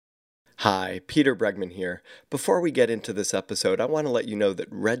Hi, Peter Bregman here. Before we get into this episode, I want to let you know that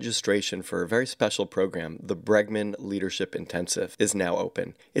registration for a very special program, the Bregman Leadership Intensive, is now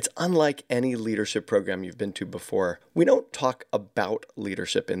open. It's unlike any leadership program you've been to before. We don't talk about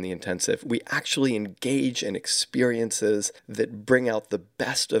leadership in the intensive. We actually engage in experiences that bring out the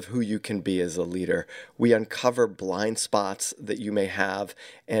best of who you can be as a leader. We uncover blind spots that you may have,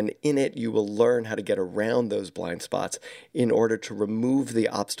 and in it you will learn how to get around those blind spots in order to remove the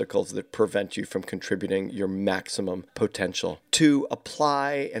obstacles that prevent you from contributing your maximum potential. To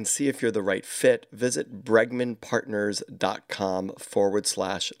apply and see if you're the right fit, visit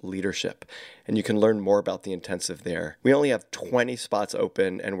bregmanpartners.com/leadership. And you can learn more about the intensive there. We only have 20 spots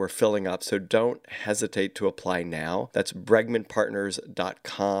open and we're filling up, so don't hesitate to apply now. That's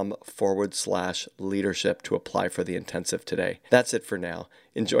bregmanpartners.com/leadership to apply for the intensive today. That's it for now.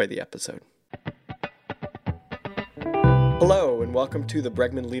 Enjoy the episode. Hello, and welcome to the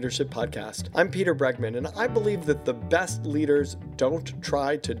Bregman Leadership Podcast. I'm Peter Bregman, and I believe that the best leaders don't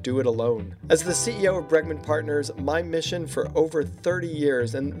try to do it alone. As the CEO of Bregman Partners, my mission for over 30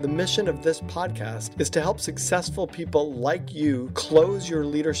 years, and the mission of this podcast, is to help successful people like you close your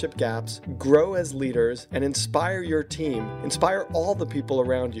leadership gaps, grow as leaders, and inspire your team, inspire all the people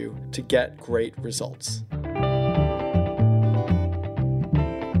around you to get great results.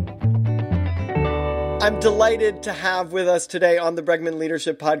 I'm delighted to have with us today on the Bregman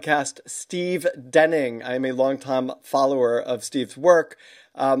Leadership Podcast, Steve Denning. I am a longtime follower of Steve's work.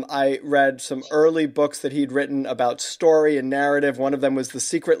 I read some early books that he'd written about story and narrative. One of them was The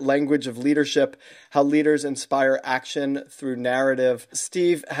Secret Language of Leadership, How Leaders Inspire Action Through Narrative.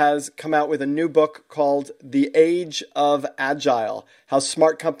 Steve has come out with a new book called The Age of Agile, How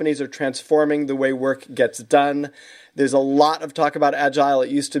Smart Companies Are Transforming the Way Work Gets Done. There's a lot of talk about Agile. It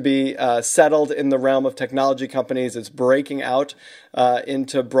used to be settled in the realm of technology companies. It's breaking out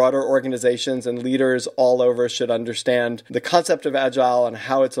into broader organizations, and leaders all over should understand the concept of Agile and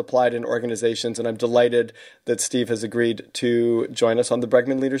how it's applied in organizations. And I'm delighted that Steve has agreed to join us on the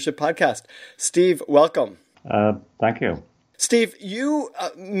Bregman Leadership Podcast. Steve, welcome. Thank you. Steve, you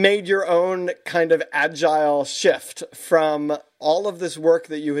made your own kind of agile shift from all of this work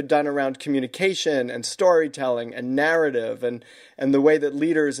that you had done around communication and storytelling and narrative and the way that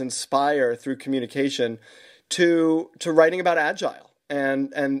leaders inspire through communication to writing about agile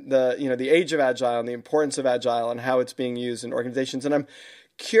and the age of agile and the importance of agile and how it's being used in organizations. And I'm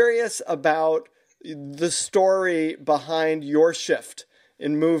curious about the story behind your shift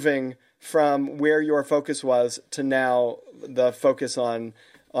in moving from where your focus was to now the focus on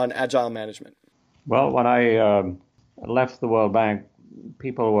agile management. Well, when I left the World Bank,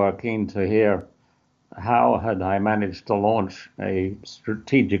 people were keen to hear how had I managed to launch a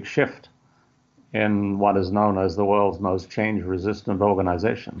strategic shift in what is known as the world's most change-resistant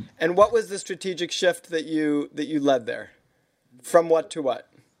organization. And what was the strategic shift that you led there? From what to what?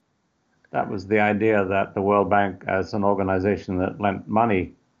 That was the idea that the World Bank, as an organization that lent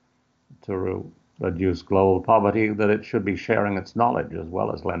money to reduce global poverty, that it should be sharing its knowledge as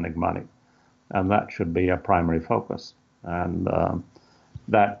well as lending money. And that should be a primary focus. And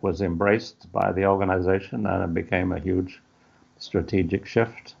that was embraced by the organization, and it became a huge strategic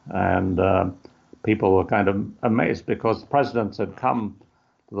shift. And people were kind of amazed because presidents had come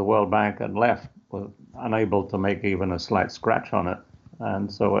to the World Bank and left, were unable to make even a slight scratch on it.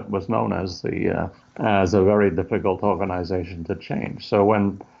 And so it was known as a very difficult organization to change. So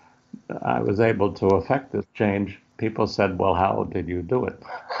when I was able to affect this change, people said, well, how did you do it?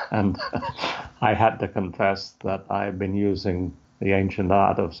 And I had to confess that I've been using the ancient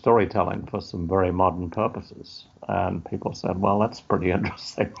art of storytelling for some very modern purposes. And people said, well, that's pretty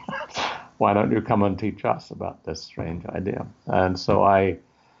interesting. Why don't you come and teach us about this strange idea? And so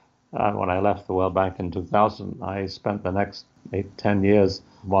when I left the World Bank in 2000, I spent the next 10 years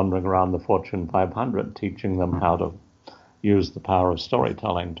wandering around the Fortune 500, teaching them how to use the power of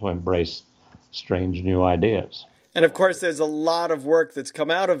storytelling to embrace strange new ideas. And of course, there's a lot of work that's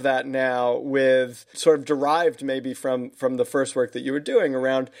come out of that now with sort of derived maybe from the first work that you were doing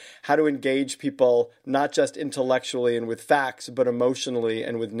around how to engage people, not just intellectually and with facts, but emotionally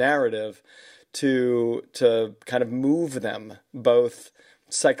and with narrative to kind of move them both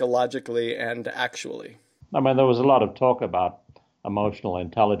psychologically and actually. I mean, there was a lot of talk about emotional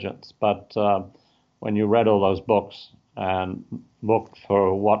intelligence, but when you read all those books and looked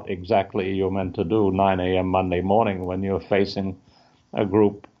for what exactly you're meant to do 9 a.m. Monday morning when you're facing a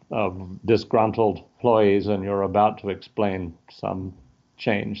group of disgruntled employees and you're about to explain some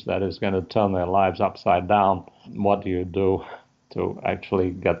change that is going to turn their lives upside down, what do you do to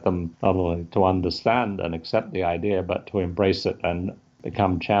actually get them not only to understand and accept the idea, but to embrace it and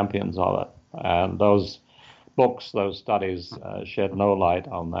become champions of it. And those books, those studies shed no light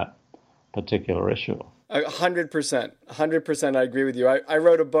on that particular issue. 100%. 100%. I agree with you. I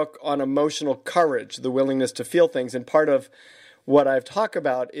wrote a book on emotional courage, the willingness to feel things. And part of what I've talked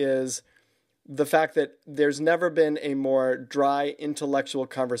about is the fact that there's never been a more dry intellectual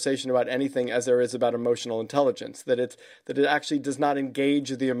conversation about anything as there is about emotional intelligence, that it actually does not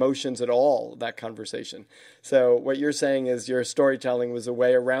engage the emotions at all, that conversation. So what you're saying is your storytelling was a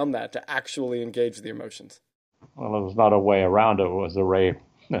way around that to actually engage the emotions. Well, it was not a way around it. It was a way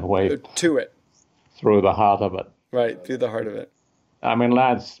to it. Through the heart of it. Right, through the heart of it. I mean,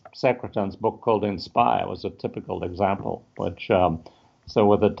 Lance Secretan's book called Inspire was a typical example, which, so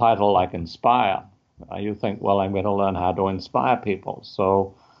with a title like Inspire, you think, well, I'm going to learn how to inspire people.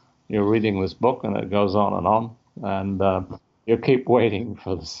 So you're reading this book and it goes on, and you keep waiting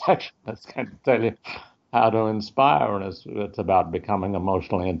for the section that's going to tell you how to inspire, and it's about becoming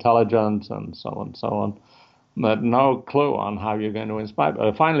emotionally intelligent and so on and so on. But no clue on how you're going to inspire.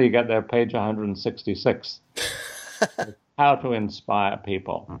 But finally, you get there, page 166, how to inspire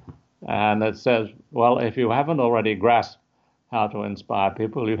people. And it says, well, if you haven't already grasped how to inspire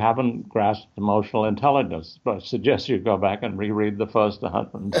people, you haven't grasped emotional intelligence. But I suggest you go back and reread the first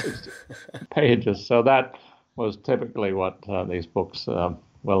 160 pages. So that was typically what these books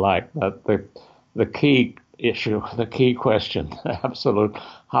were like. That the key issue, the key question, the absolute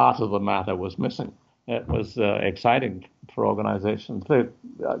heart of the matter was missing. It was exciting for organizations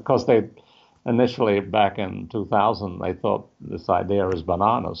because they initially, back in 2000, they thought this idea is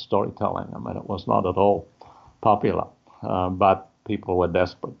bananas, storytelling. I mean, it was not at all popular, but people were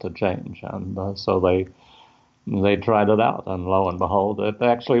desperate to change, and so they tried it out, and lo and behold, it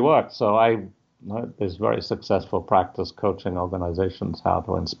actually worked. So there's very successful practice coaching organizations how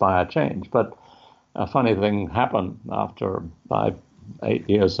to inspire change. But a funny thing happened after 5-8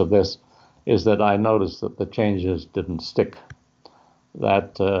 years of this, is that I noticed that the changes didn't stick.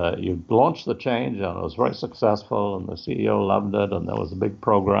 That you launched the change and it was very successful and the CEO loved it and there was a big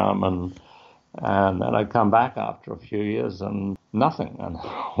program, and then I come back after a few years and nothing. And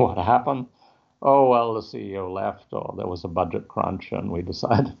what happened? Oh, well, the CEO left, or there was a budget crunch and we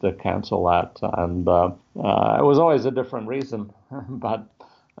decided to cancel that. And it was always a different reason, but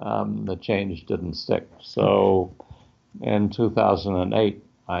the change didn't stick. So in 2008,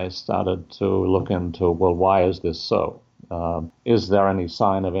 I started to look into, well, why is this so? Is there any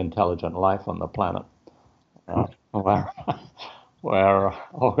sign of intelligent life on the planet? Where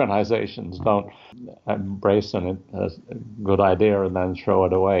organizations don't embrace a good idea and then throw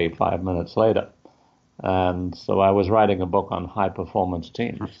it away 5 minutes later. And so I was writing a book on high-performance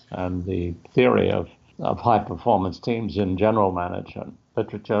teams and the theory of high-performance teams in general management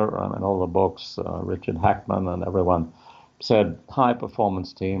literature, and all the books, Richard Hackman and everyone said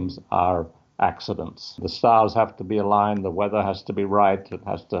high-performance teams are accidents. The stars have to be aligned, the weather has to be right, it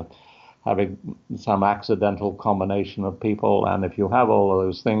has to have some accidental combination of people, and if you have all of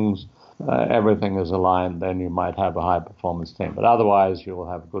those things, everything is aligned, then you might have a high-performance team. But otherwise, you will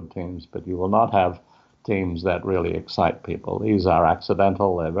have good teams, but you will not have teams that really excite people. These are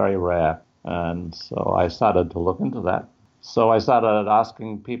accidental, they're very rare, and so I started to look into that. So I started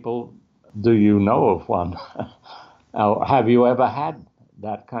asking people, do you know of one? Have you ever had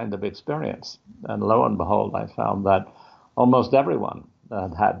that kind of experience? And lo and behold, I found that almost everyone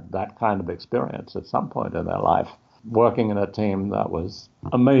had that kind of experience at some point in their life, working in a team that was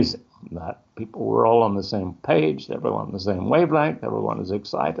amazing, that people were all on the same page, everyone on the same wavelength, everyone was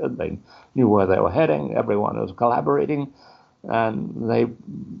excited, they knew where they were heading, everyone was collaborating, and they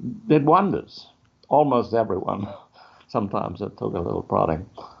did wonders. Almost everyone, sometimes it took a little prodding,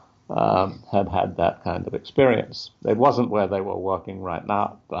 had that kind of experience. It wasn't where they were working right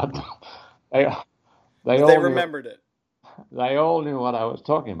now, but they remembered it. They all knew what I was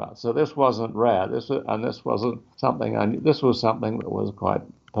talking about. So this wasn't rare. This wasn't something this was something that was quite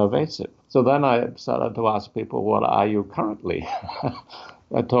pervasive. So then I started to ask people, what are you currently?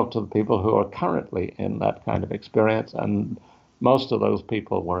 I talked to the people who are currently in that kind of experience, and most of those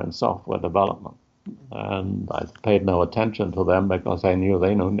people were in software development. And I paid no attention to them because I knew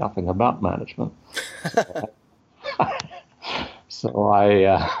they knew nothing about management.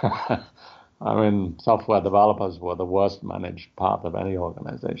 I mean, software developers were the worst managed part of any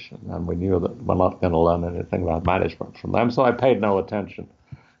organization, and we knew that we're not going to learn anything about management from them, so I paid no attention.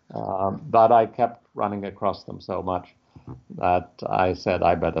 But I kept running across them so much that I said,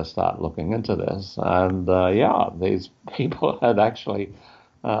 I better start looking into this. And these people had actually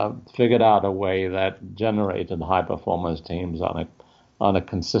figured out a way that generated high-performance teams on a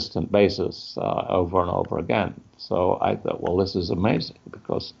consistent basis over and over again. So I thought, well, this is amazing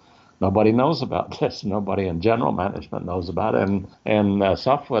because nobody knows about this. Nobody in general management knows about it. And in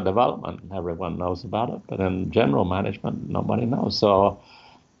software development, everyone knows about it. But in general management, nobody knows. So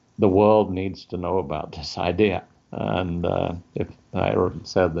the world needs to know about this idea. And if I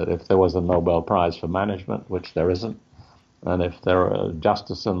said that if there was a Nobel Prize for management, which there isn't, and if there were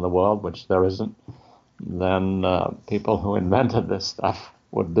justice in the world, which there isn't, then people who invented this stuff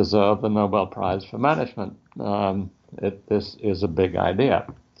would deserve the Nobel Prize for management. This is a big idea.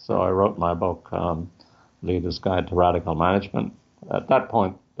 So I wrote my book, Leader's Guide to Radical Management. At that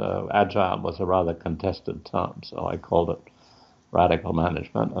point, agile was a rather contested term, so I called it Radical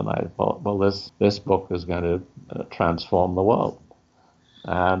Management. And I thought, well, this book is going to transform the world.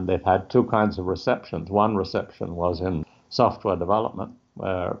 And it had two kinds of receptions. One reception was in software development,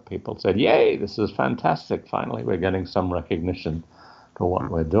 where people said, yay, this is fantastic. Finally, we're getting some recognition for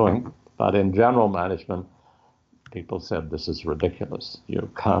what we're doing. But in general management, people said, this is ridiculous. You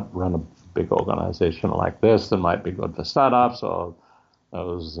can't run a big organization like this. It might be good for startups or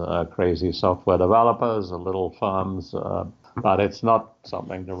those crazy software developers or little firms, but it's not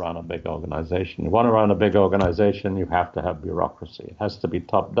something to run a big organization. You want to run a big organization, you have to have bureaucracy. It has to be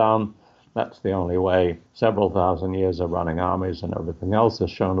top down. That's the only way. Several thousand years of running armies and everything else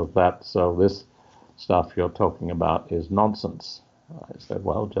has shown us that. So this stuff you're talking about is nonsense. I said,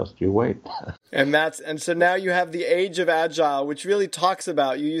 well, just you wait. And so now you have the age of agile, which really talks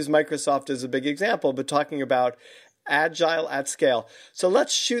about, you use Microsoft as a big example, but talking about agile at scale. So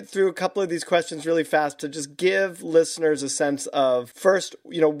let's shoot through a couple of these questions really fast to just give listeners a sense of, first,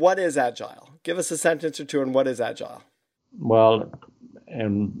 what is agile? Give us a sentence or two on what is agile. Well,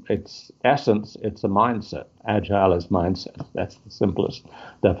 in its essence, it's a mindset. Agile is mindset. That's the simplest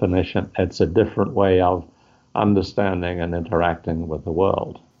definition. It's a different way of understanding and interacting with the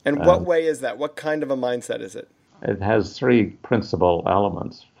world. And what way is that? What kind of a mindset is it? It has three principal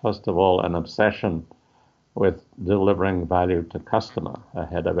elements. First of all, an obsession with delivering value to customer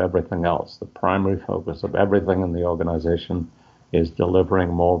ahead of everything else. The primary focus of everything in the organization is delivering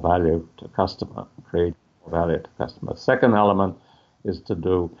more value to customer, create more value to customer. Second element is to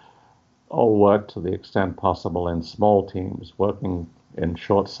do all work to the extent possible in small teams, working in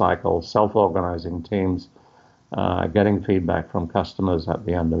short cycles, self-organizing teams, getting feedback from customers at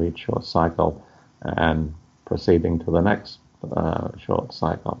the end of each short cycle, and proceeding to the next short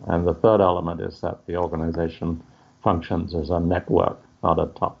cycle. And the third element is that the organization functions as a network, not a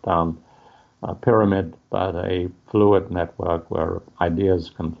top-down pyramid, but a fluid network where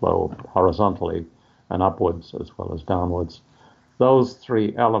ideas can flow horizontally and upwards as well as downwards. Those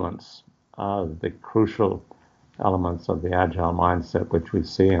three elements are the crucial elements of the agile mindset, which we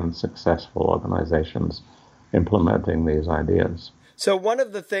see in successful organizations implementing these ideas. So one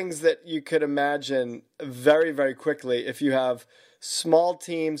of the things that you could imagine very, very quickly, if you have small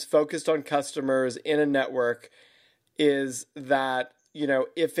teams focused on customers in a network, is that,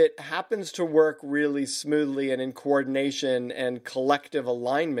 if it happens to work really smoothly and in coordination and collective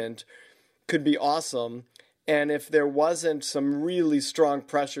alignment, could be awesome. And if there wasn't some really strong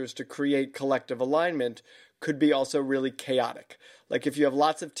pressures to create collective alignment, could be also really chaotic. Like if you have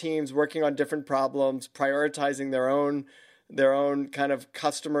lots of teams working on different problems, prioritizing their own kind of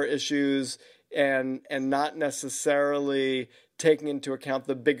customer issues and not necessarily taking into account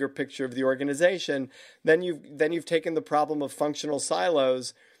the bigger picture of the organization, then you've taken the problem of functional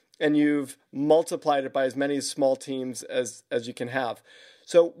silos and you've multiplied it by as many small teams as you can have.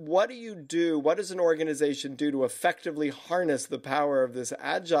 So what do you do? What does an organization do to effectively harness the power of this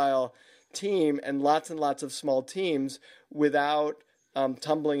agile team and lots of small teams without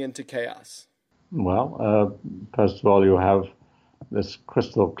tumbling into chaos? Well, first of all, you have this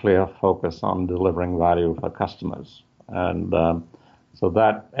crystal clear focus on delivering value for customers. And so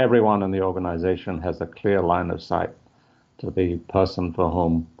that everyone in the organization has a clear line of sight to the person for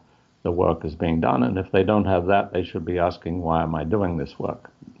whom the work is being done. And if they don't have that, they should be asking, why am I doing this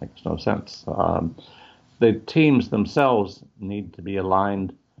work? It makes no sense. The teams themselves need to be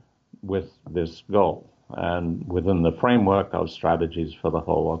aligned with this goal and within the framework of strategies for the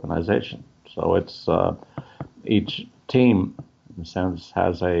whole organization. So it's each team, in a sense,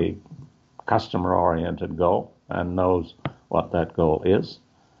 has a customer-oriented goal and knows what that goal is.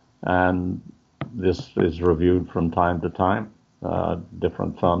 And this is reviewed from time to time.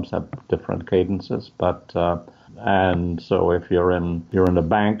 Different firms have different cadences, but and so if you're in a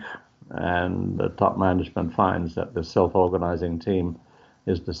bank and the top management finds that the self-organizing team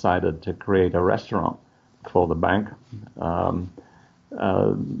is decided to create a restaurant for the bank,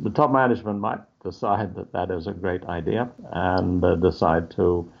 the top management might decide that is a great idea and decide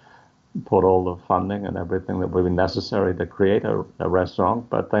to put all the funding and everything that would be necessary to create a restaurant.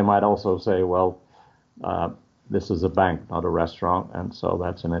 But they might also say, well, this is a bank, not a restaurant, and so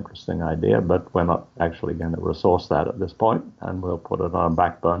that's an interesting idea, but we're not actually going to resource that at this point, and we'll put it on a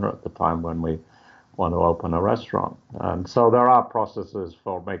back burner at the time when we want to open a restaurant. And so there are processes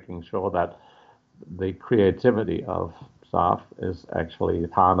for making sure that the creativity of staff is actually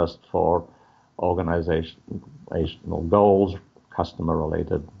harnessed for organizational goals,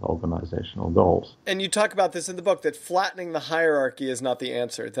 customer-related organizational goals. And you talk about this in the book, that flattening the hierarchy is not the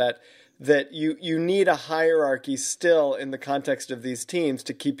answer, that you need a hierarchy still in the context of these teams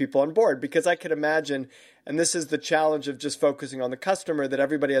to keep people on board. Because I could imagine, and this is the challenge of just focusing on the customer, that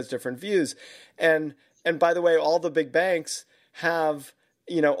everybody has different views. And by the way, all the big banks have,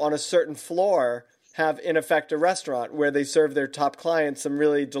 on a certain floor, have in effect a restaurant where they serve their top clients some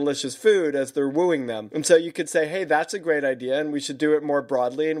really delicious food as they're wooing them. And so you could say, hey, that's a great idea and we should do it more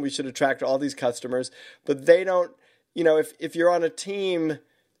broadly and we should attract all these customers. But they don't, if you're on a team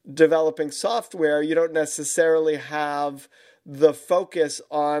developing software, you don't necessarily have the focus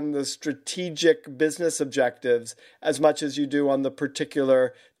on the strategic business objectives as much as you do on the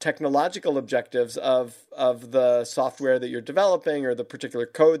particular technological objectives of the software that you're developing or the particular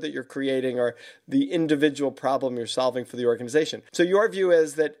code that you're creating or the individual problem you're solving for the organization. So your view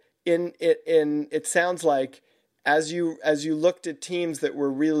is that it sounds like as you looked at teams that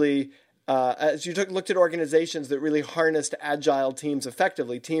were really as you looked at organizations that really harnessed agile teams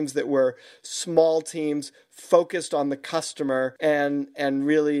effectively, teams that were small teams focused on the customer and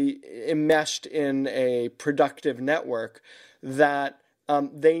really enmeshed in a productive network, that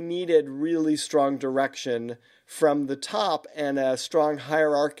they needed really strong direction from the top and a strong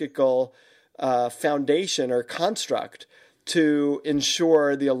hierarchical foundation or construct to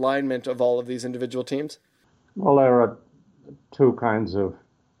ensure the alignment of all of these individual teams? Well, there are two kinds of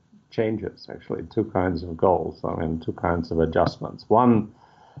changes, actually, two kinds of goals, two kinds of adjustments. One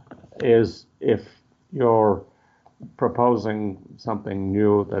is if you're proposing something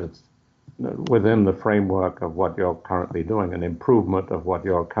new that's within the framework of what you're currently doing, an improvement of what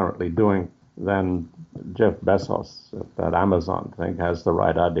you're currently doing, then Jeff Bezos at Amazon, I think, has the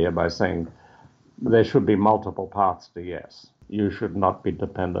right idea by saying there should be multiple paths to yes. You should not be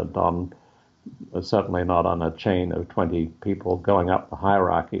dependent on, certainly not on a chain of 20 people going up the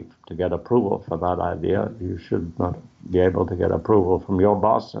hierarchy to get approval for that idea. You should not be able to get approval from your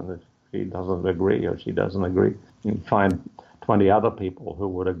boss, and if he doesn't agree or she doesn't agree, you can find 20 other people who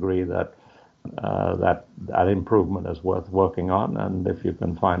would agree that that improvement is worth working on, and if you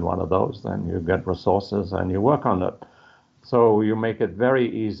can find one of those, then you get resources and you work on it. So you make it very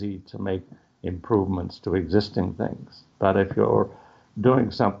easy to make improvements to existing things. But if you're doing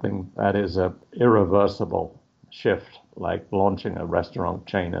something that is an irreversible shift, like launching a restaurant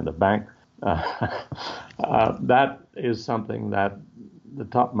chain in a bank, that is something that the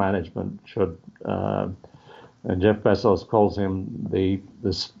top management should, and Jeff Bezos calls him the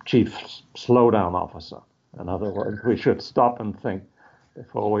chief slowdown officer. In other words, we should stop and think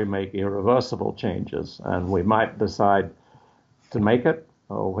before we make irreversible changes, and we might decide to make it,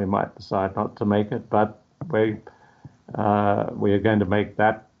 or we might decide not to make it, but we are going to make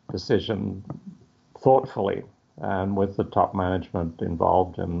that decision thoughtfully and with the top management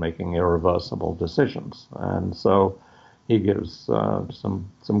involved in making irreversible decisions. And so he gives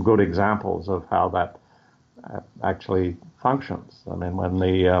some good examples of how that actually functions. I mean,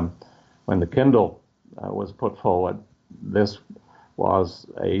 when the Kindle was put forward, this was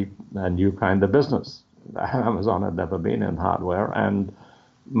a new kind of business. Amazon had never been in hardware, and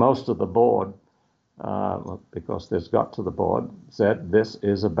most of the board, because this got to the board, said this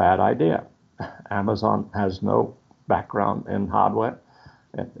is a bad idea. Amazon has no background in hardware.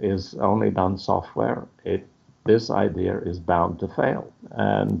 It is only done software. This idea is bound to fail.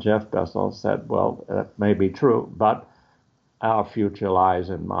 And Jeff Bezos said, well, that may be true, but our future lies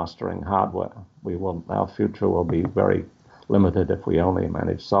in mastering hardware. Our future will be very limited if we only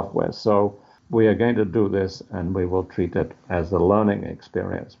manage software. So we are going to do this, and we will treat it as a learning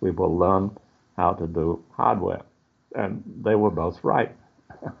experience. We will learn how to do hardware. And they were both right.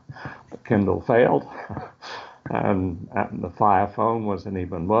 The Kindle failed, and the Fire Phone was an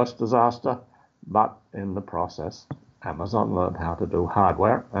even worse disaster. But in the process, Amazon learned how to do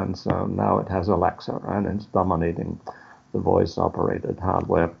hardware, and so now it has Alexa, and it's dominating the voice-operated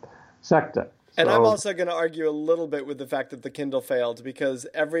hardware sector. And I'm also going to argue a little bit with the fact that the Kindle failed, because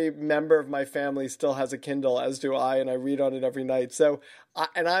every member of my family still has a Kindle, as do I, and I read on it every night. So,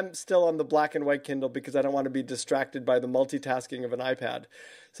 and I'm still on the black and white Kindle because I don't want to be distracted by the multitasking of an iPad.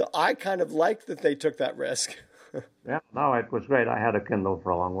 So I kind of like that they took that risk. Yeah, no, it was great. I had a Kindle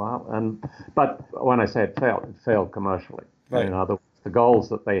for a long while, but when I say it failed commercially. Right. In other words, the goals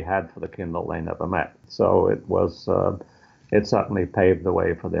that they had for the Kindle, they never met. So it certainly paved the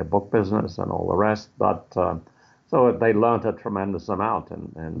way for their book business and all the rest. But so they learned a tremendous amount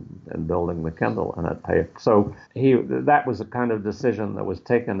in building the Kindle, and it paid. So that was a kind of decision that was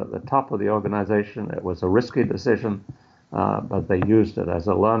taken at the top of the organization. It was a risky decision, but they used it as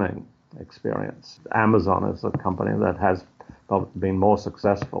a learning experience. Amazon is a company that has been more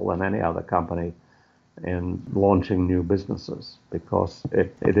successful than any other company in launching new businesses because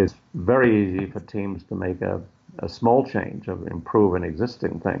it is very easy for teams to make a small change or improve an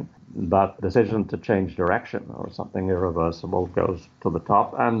existing thing, but the decision to change direction or something irreversible goes to the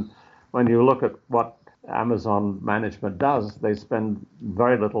top. And when you look at what Amazon management does, they spend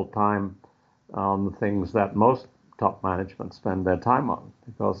very little time on the things that most top management spend their time on,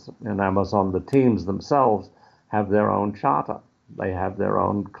 because in Amazon, the teams themselves have their own charter. They have their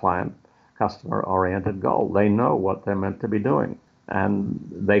own customer-oriented goal. They know what they're meant to be doing, and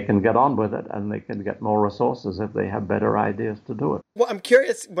they can get on with it, and they can get more resources if they have better ideas to do it. Well, I'm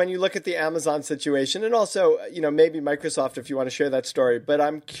curious when you look at the Amazon situation, and also, maybe Microsoft, if you want to share that story, but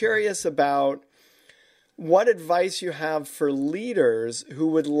I'm curious about what advice you have for leaders who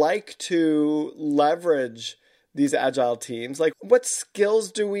would like to leverage these agile teams. Like, what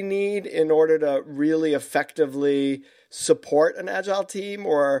skills do we need in order to really effectively support an agile team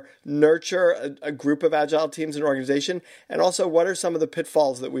or nurture a group of agile teams in an organization? And also, what are some of the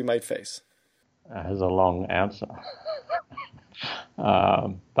pitfalls that we might face? That is a long answer.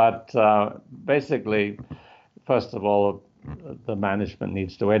 But basically, first of all, the management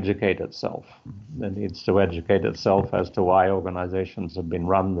needs to educate itself. It needs to educate itself as to why organizations have been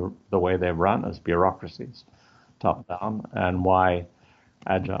run the way they've run as bureaucracies, top down, and why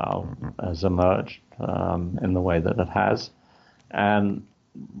Agile has emerged in the way that it has. And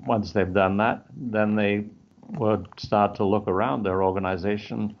once they've done that, then they would start to look around their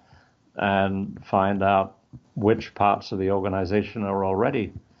organization and find out which parts of the organization are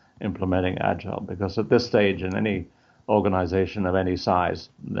already implementing Agile. Because at this stage, in any organization of any size,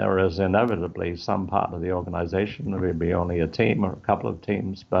 there is inevitably some part of the organization, there may be only a team or a couple of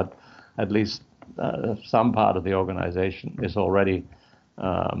teams, but at least some part of the organization is already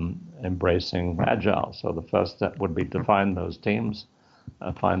embracing Agile. So the first step would be to find those teams,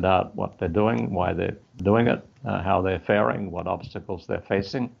 find out what they're doing, why they're doing it, how they're faring, what obstacles they're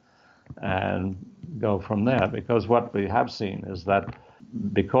facing, and go from there. Because what we have seen is that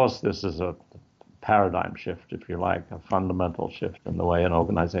because this is a paradigm shift, if you like, a fundamental shift in the way an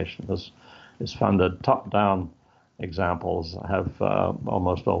organization is funded, top-down examples have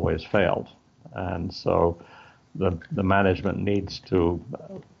almost always failed. And so the management needs to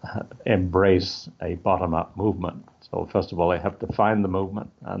embrace a bottom-up movement. So first of all, they have to find the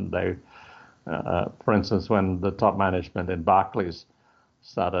movement. And they, for instance, when the top management in Barclays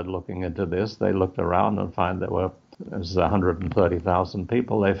started looking into this, they looked around and found there were 130,000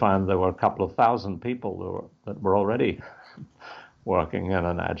 people. They found there were a couple of thousand people that were already working in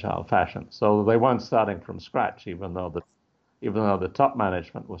an agile fashion. So they weren't starting from scratch, even though the top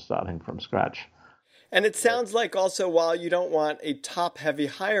management was starting from scratch. And it sounds like also, while you don't want a top-heavy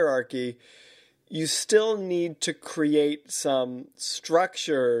hierarchy, you still need to create some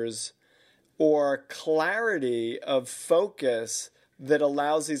structures or clarity of focus that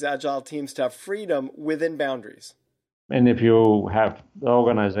allows these agile teams to have freedom within boundaries. And if you have the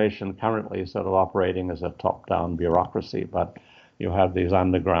organization currently sort of operating as a top-down bureaucracy, but you have these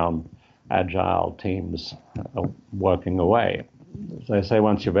underground agile teams working away, as they say,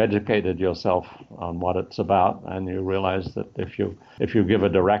 once you've educated yourself on what it's about, and you realize that if you give a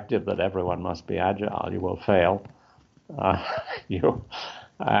directive that everyone must be agile, you will fail.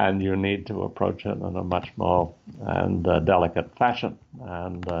 You need to approach it in a much more delicate fashion.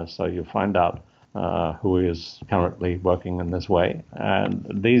 And so you find out who is currently working in this way.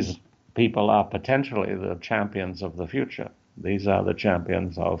 And these people are potentially the champions of the future. These are the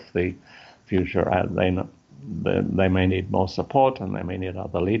champions of the future. And they may need more support and they may need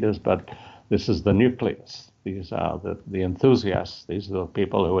other leaders, but this is the nucleus. These are the enthusiasts. These are the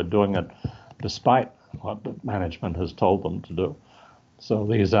people who are doing it despite what the management has told them to do. So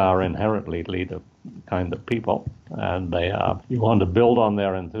these are inherently leader kind of people, and you want to build on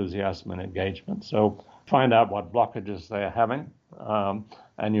their enthusiasm and engagement. So find out what blockages they are having,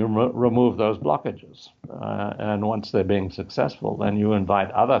 and you remove those blockages. And once they're being successful, then you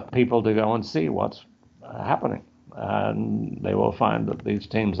invite other people to go and see what's happening. And they will find that these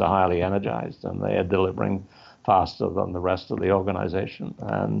teams are highly energized and they are delivering faster than the rest of the organization.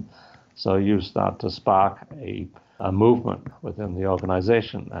 And So you start to spark a movement within the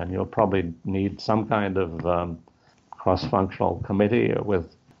organization, and you'll probably need some kind of cross-functional committee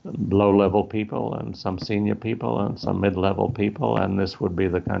with low-level people and some senior people and some mid-level people, and this would be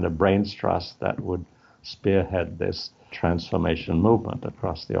the kind of brains trust that would spearhead this transformation movement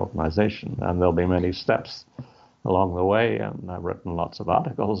across the organization. And there'll be many steps along the way, and I've written lots of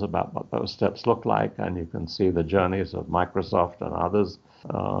articles about what those steps look like, and you can see the journeys of Microsoft and others,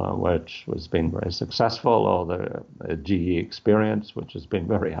 which has been very successful, or the GE experience, which has been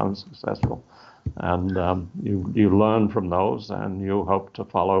very unsuccessful. And you learn from those, and you hope to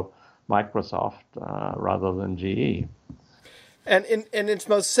follow Microsoft rather than GE. And in its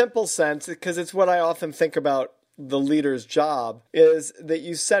most simple sense, because it's what I often think about the leader's job, is that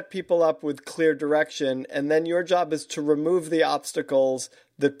you set people up with clear direction, and then your job is to remove the obstacles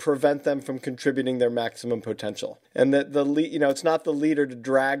that prevent them from contributing their maximum potential. And that it's not the leader to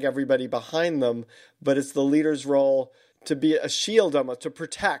drag everybody behind them, but it's the leader's role to be a shield almost, to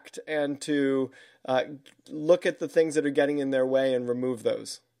protect and to look at the things that are getting in their way and remove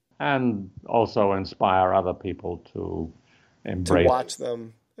those. And also inspire other people to embrace, to watch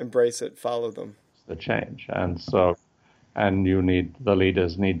them, embrace it, follow them. The change. And the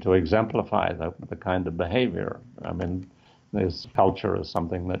leaders need to exemplify the kind of behavior. I mean, this culture is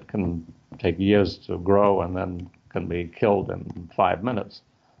something that can take years to grow and then can be killed in 5 minutes.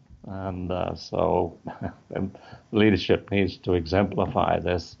 And so leadership needs to exemplify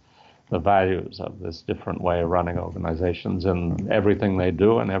the values of this different way of running organizations in everything they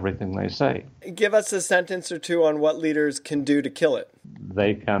do and everything they say. Give us a sentence or two on what leaders can do to kill it.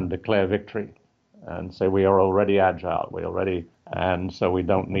 They can declare victory and say, we are already agile, and so we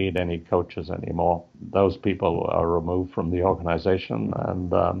don't need any coaches anymore. Those people are removed from the organization,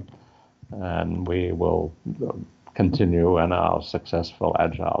 and we will continue in our successful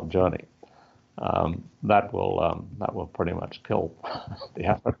agile journey. That will pretty much kill the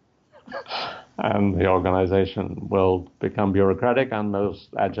effort. And the organization will become bureaucratic, and those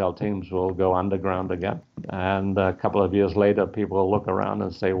agile teams will go underground again. And a couple of years later, people will look around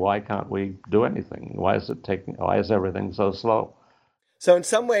and say, why can't we do anything? Why is everything so slow? So in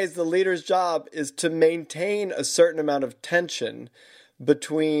some ways, the leader's job is to maintain a certain amount of tension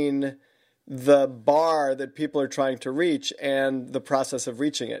between the bar that people are trying to reach and the process of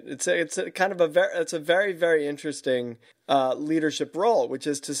reaching it. It's a very, very interesting leadership role, which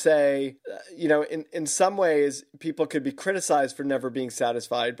is to say, in some ways, people could be criticized for never being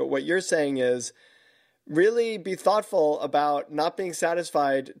satisfied. But what you're saying is really be thoughtful about not being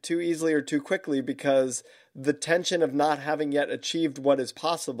satisfied too easily or too quickly, because the tension of not having yet achieved what is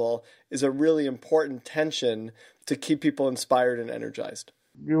possible is a really important tension to keep people inspired and energized.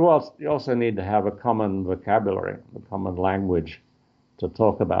 You also need to have a common vocabulary, a common language to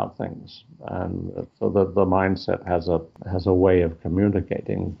talk about things, and so that the mindset has a way of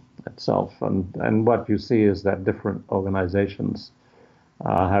communicating itself. And what you see is that different organizations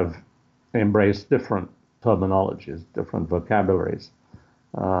have embraced different terminologies, different vocabularies.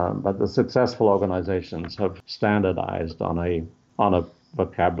 But the successful organizations have standardized on a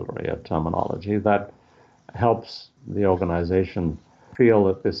vocabulary, a terminology that helps the organization feel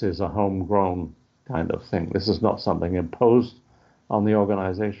that this is a homegrown kind of thing. This is not something imposed on the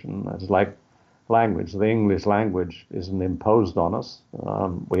organization. It's like language. The English language isn't imposed on us.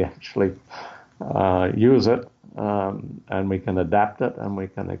 We actually use it, and we can adapt it, and we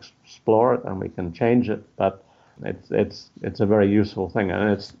can explore it, and we can change it. But it's a very useful thing,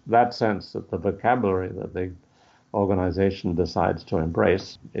 and it's that sense that the vocabulary that the organization decides to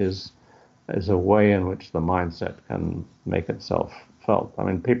embrace is a way in which the mindset can make itself felt. I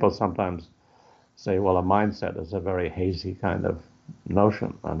mean, people sometimes say, well, a mindset is a very hazy kind of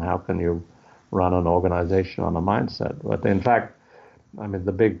notion, and how can you run an organization on a mindset? But in fact, I mean,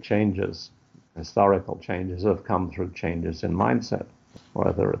 the big changes, historical changes, have come through changes in mindset,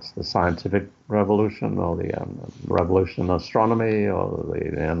 whether it's the scientific revolution or the revolution in astronomy or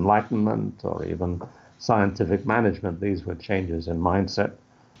the Enlightenment or even scientific management. These were changes in mindset.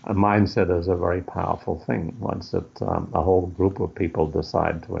 A mindset is a very powerful thing once that a whole group of people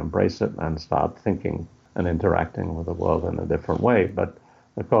decide to embrace it and start thinking and interacting with the world in a different way. But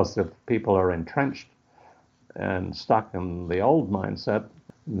of course, if people are entrenched and stuck in the old mindset,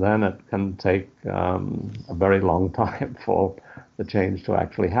 then it can take a very long time for the change to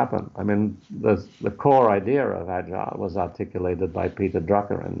actually happen. I mean, the core idea of Agile was articulated by Peter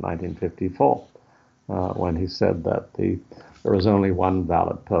Drucker in 1954 when he said that there is only one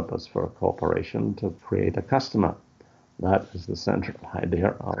valid purpose for a corporation: to create a customer. That is the central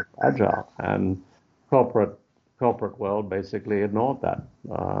idea of Agile. And corporate corporate world basically ignored that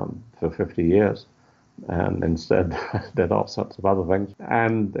for 50 years and instead did all sorts of other things.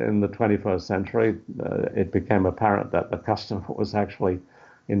 And in the 21st century, it became apparent that the customer was actually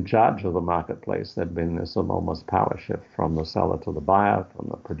in charge of the marketplace. There'd been this enormous power shift from the seller to the buyer, from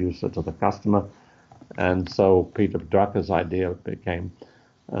the producer to the customer. And so Peter Drucker's idea became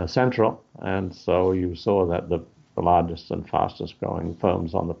central. And so you saw that the largest and fastest growing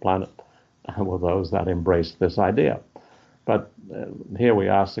firms on the planet were those that embraced this idea. But here we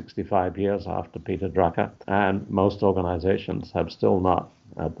are 65 years after Peter Drucker, and most organizations have still not,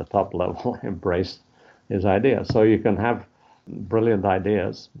 at the top level, embraced his idea. So you can have brilliant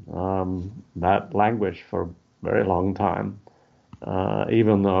ideas that languish for a very long time,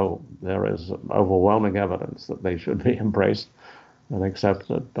 even though there is overwhelming evidence that they should be embraced and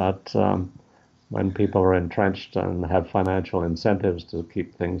accepted. But when people are entrenched and have financial incentives to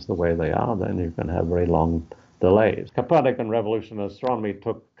keep things the way they are, then you can have very long delays. Copernican revolution in astronomy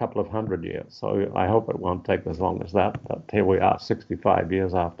took a couple of 100 years, so I hope it won't take as long as that. But here we are, 65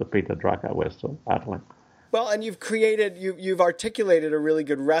 years after Peter Drucker, we're still battling. Well, and you've articulated a really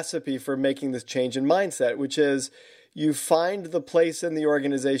good recipe for making this change in mindset, which is you find the place in the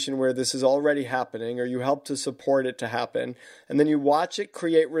organization where this is already happening, or you help to support it to happen, and then you watch it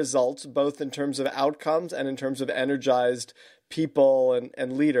create results, both in terms of outcomes and in terms of energized people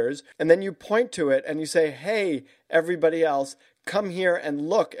and leaders. And then you point to it and you say, hey, everybody else, come here and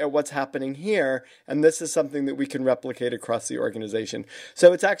look at what's happening here. And this is something that we can replicate across the organization.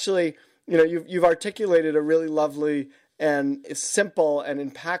 So it's actually, you've articulated a really lovely and simple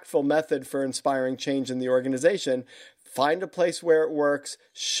and impactful method for inspiring change in the organization. Find a place where it works,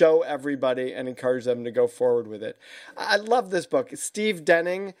 show everybody, and encourage them to go forward with it. I love this book. Steve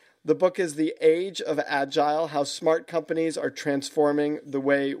Denning. The book is The Age of Agile, How Smart Companies Are Transforming the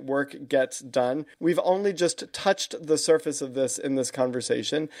Way Work Gets Done. We've only just touched the surface of this in this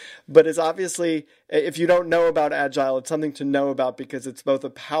conversation, but it's obviously, if you don't know about Agile, it's something to know about because it's both a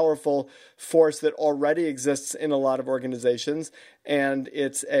powerful force that already exists in a lot of organizations, and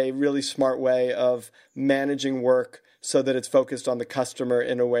it's a really smart way of managing work so that it's focused on the customer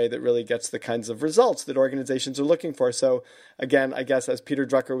in a way that really gets the kinds of results that organizations are looking for. So again, I guess as Peter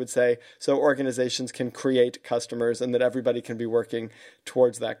Drucker would say, so organizations can create customers and that everybody can be working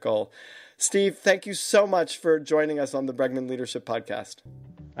towards that goal. Steve, thank you so much for joining us on the Bregman Leadership Podcast.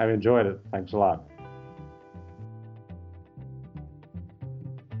 I've enjoyed it. Thanks a lot.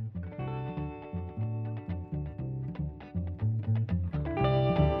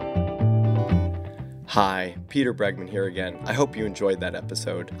 Hi, Peter Bregman here again. I hope you enjoyed that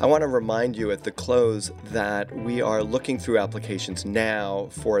episode. I want to remind you at the close that we are looking through applications now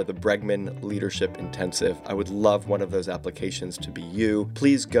for the Bregman Leadership Intensive. I would love one of those applications to be you.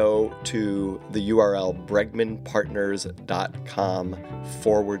 Please go to the URL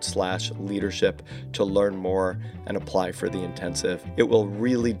bregmanpartners.com/leadership to learn more and apply for the intensive. It will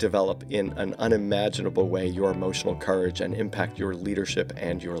really develop in an unimaginable way your emotional courage and impact your leadership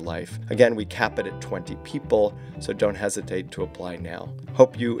and your life. Again, we cap it at 20 people, so don't hesitate to apply now.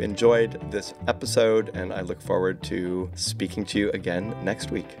 Hope you enjoyed this episode, and I look forward to speaking to you again next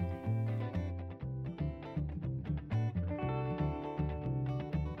week.